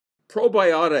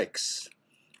Probiotics.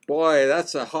 Boy,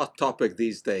 that's a hot topic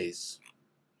these days.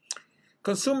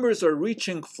 Consumers are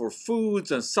reaching for foods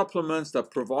and supplements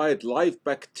that provide live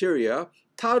bacteria,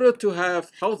 touted to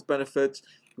have health benefits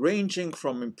ranging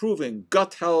from improving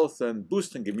gut health and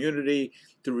boosting immunity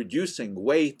to reducing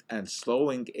weight and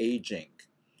slowing aging.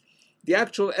 The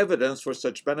actual evidence for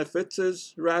such benefits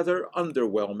is rather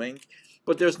underwhelming,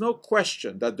 but there's no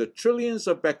question that the trillions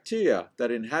of bacteria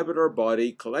that inhabit our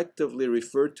body, collectively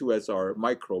referred to as our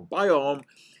microbiome,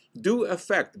 do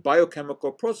affect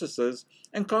biochemical processes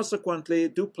and consequently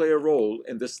do play a role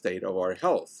in the state of our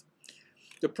health.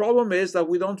 The problem is that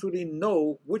we don't really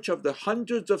know which of the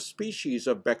hundreds of species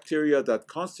of bacteria that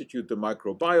constitute the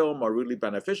microbiome are really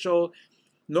beneficial,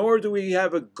 nor do we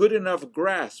have a good enough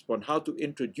grasp on how to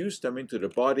introduce them into the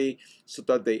body so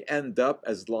that they end up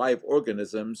as live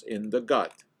organisms in the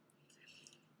gut.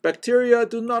 Bacteria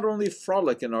do not only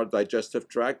frolic in our digestive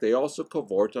tract, they also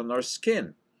cavort on our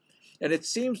skin. And it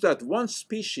seems that one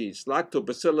species,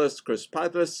 Lactobacillus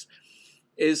crispatus,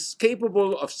 is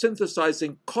capable of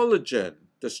synthesizing collagen,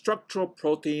 the structural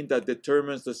protein that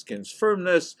determines the skin's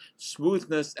firmness,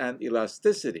 smoothness, and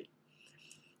elasticity.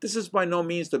 This is by no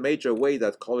means the major way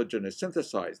that collagen is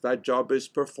synthesized. That job is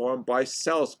performed by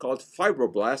cells called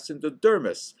fibroblasts in the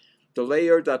dermis, the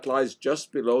layer that lies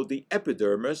just below the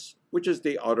epidermis, which is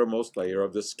the outermost layer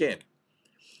of the skin.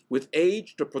 With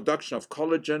age, the production of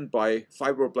collagen by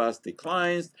fibroblasts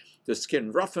declines, the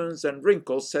skin roughens, and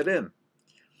wrinkles set in.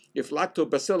 If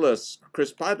Lactobacillus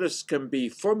crispatus can be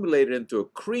formulated into a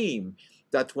cream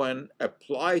that when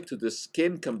applied to the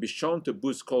skin can be shown to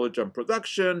boost collagen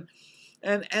production,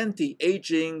 an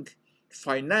anti-aging,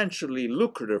 financially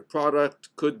lucrative product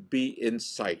could be in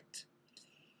sight.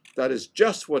 That is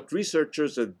just what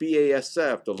researchers at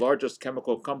BASF, the largest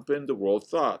chemical company in the world,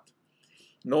 thought.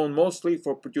 Known mostly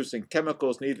for producing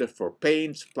chemicals needed for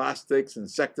paints, plastics,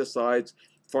 insecticides,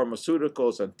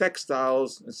 pharmaceuticals, and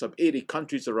textiles in some 80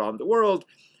 countries around the world,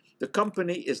 the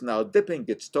company is now dipping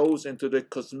its toes into the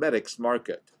cosmetics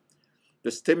market.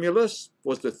 The stimulus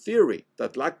was the theory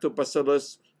that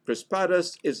Lactobacillus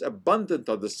crispatus is abundant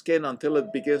on the skin until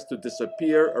it begins to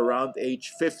disappear around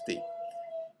age 50.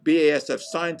 BASF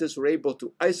scientists were able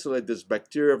to isolate this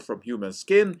bacterium from human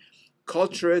skin,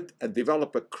 culture it, and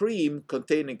develop a cream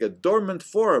containing a dormant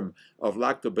form of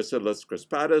Lactobacillus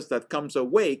crispatus that comes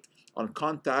awake on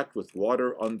contact with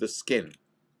water on the skin.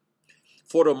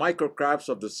 Photomicrographs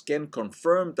of the skin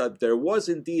confirmed that there was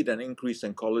indeed an increase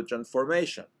in collagen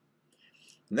formation.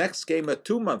 Next came a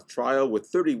 2-month trial with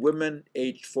 30 women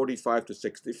aged 45 to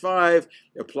 65,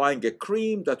 applying a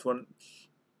cream that when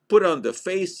put on the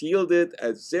face yielded a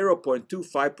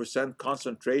 0.25%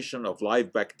 concentration of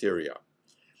live bacteria.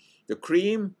 The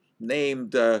cream,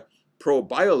 named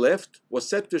Probiotics, was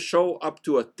said to show up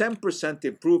to a 10%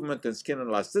 improvement in skin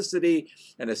elasticity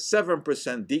and a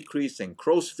 7% decrease in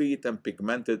crow's feet and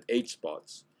pigmented age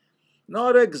spots.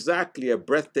 Not exactly a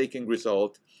breathtaking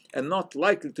result, and not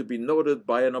likely to be noted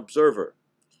by an observer.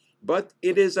 But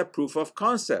it is a proof of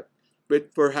concept,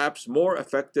 with perhaps more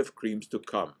effective creams to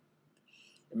come.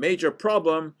 A major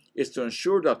problem is to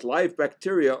ensure that live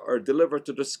bacteria are delivered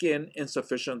to the skin in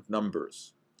sufficient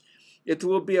numbers. It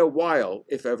will be a while,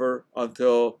 if ever,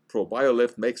 until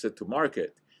Probiotics makes it to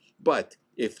market. But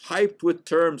if hyped with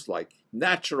terms like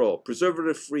natural,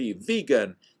 preservative-free,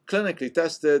 vegan, clinically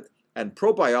tested, and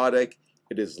probiotic,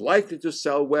 it is likely to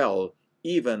sell well,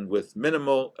 even with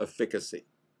minimal efficacy.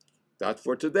 That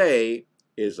for today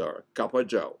is our Cup of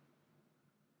Joe.